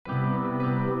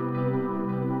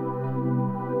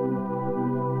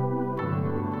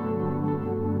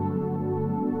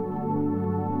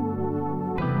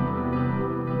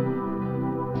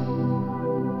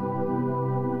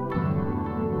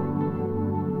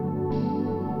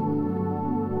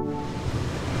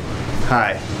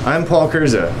Hi, I'm Paul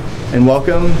Kerza, and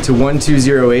welcome to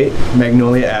 1208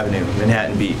 Magnolia Avenue,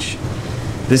 Manhattan Beach.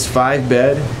 This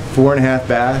 5-bed, 4.5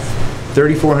 bath,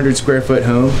 3,400 square foot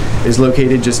home is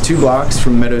located just 2 blocks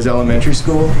from Meadows Elementary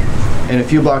School and a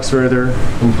few blocks further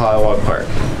from Polliwog Park.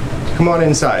 Come on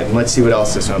inside and let's see what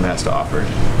else this home has to offer.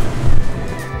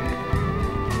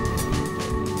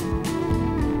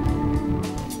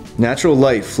 Natural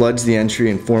light floods the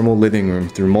entry and formal living room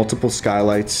through multiple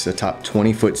skylights atop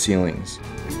 20-foot ceilings.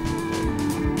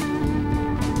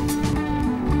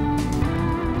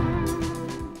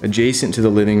 Adjacent to the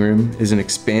living room is an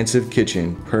expansive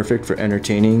kitchen perfect for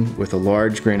entertaining with a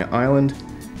large granite island,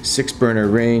 6-burner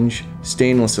range,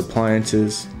 stainless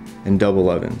appliances, and double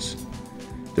ovens.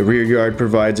 The rear yard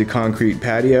provides a concrete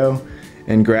patio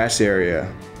and grass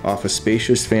area off a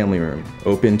spacious family room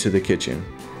open to the kitchen.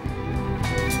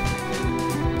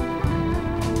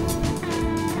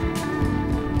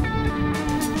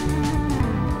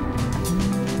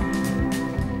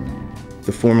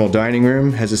 The formal dining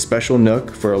room has a special nook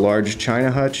for a large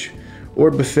china hutch or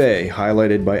buffet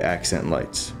highlighted by accent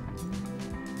lights.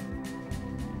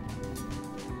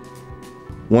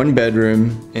 1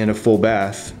 bedroom and a full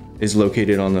bath is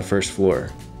located on the first floor.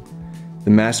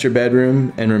 The master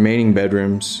bedroom and remaining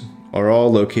bedrooms are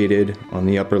all located on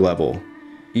the upper level,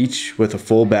 each with a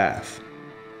full bath,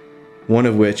 one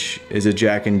of which is a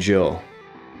Jack and Jill.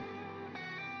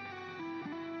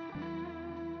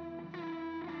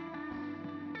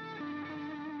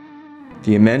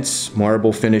 The immense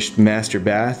marble finished master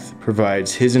bath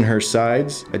provides his and her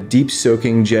sides, a deep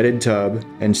soaking jetted tub,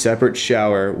 and separate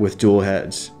shower with dual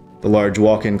heads. The large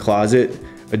walk-in closet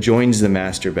adjoins the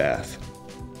master bath.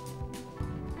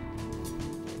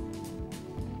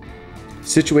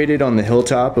 Situated on the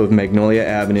hilltop of Magnolia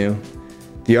Avenue,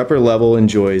 the upper level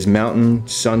enjoys mountain,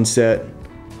 sunset,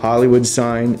 Hollywood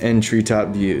sign, and treetop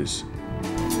views.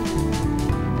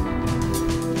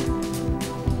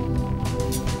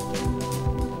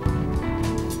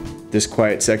 This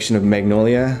quiet section of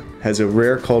Magnolia has a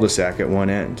rare cul-de-sac at one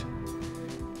end.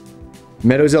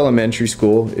 Meadows Elementary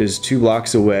School is 2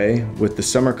 blocks away, with the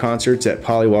summer concerts at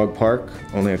Polliwog Park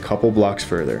only a couple blocks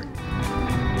further.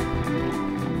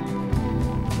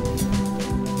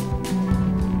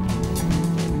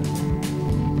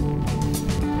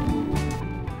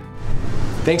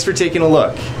 Thanks for taking a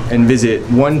look, and visit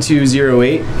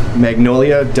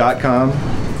 1208magnolia.com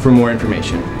for more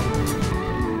information.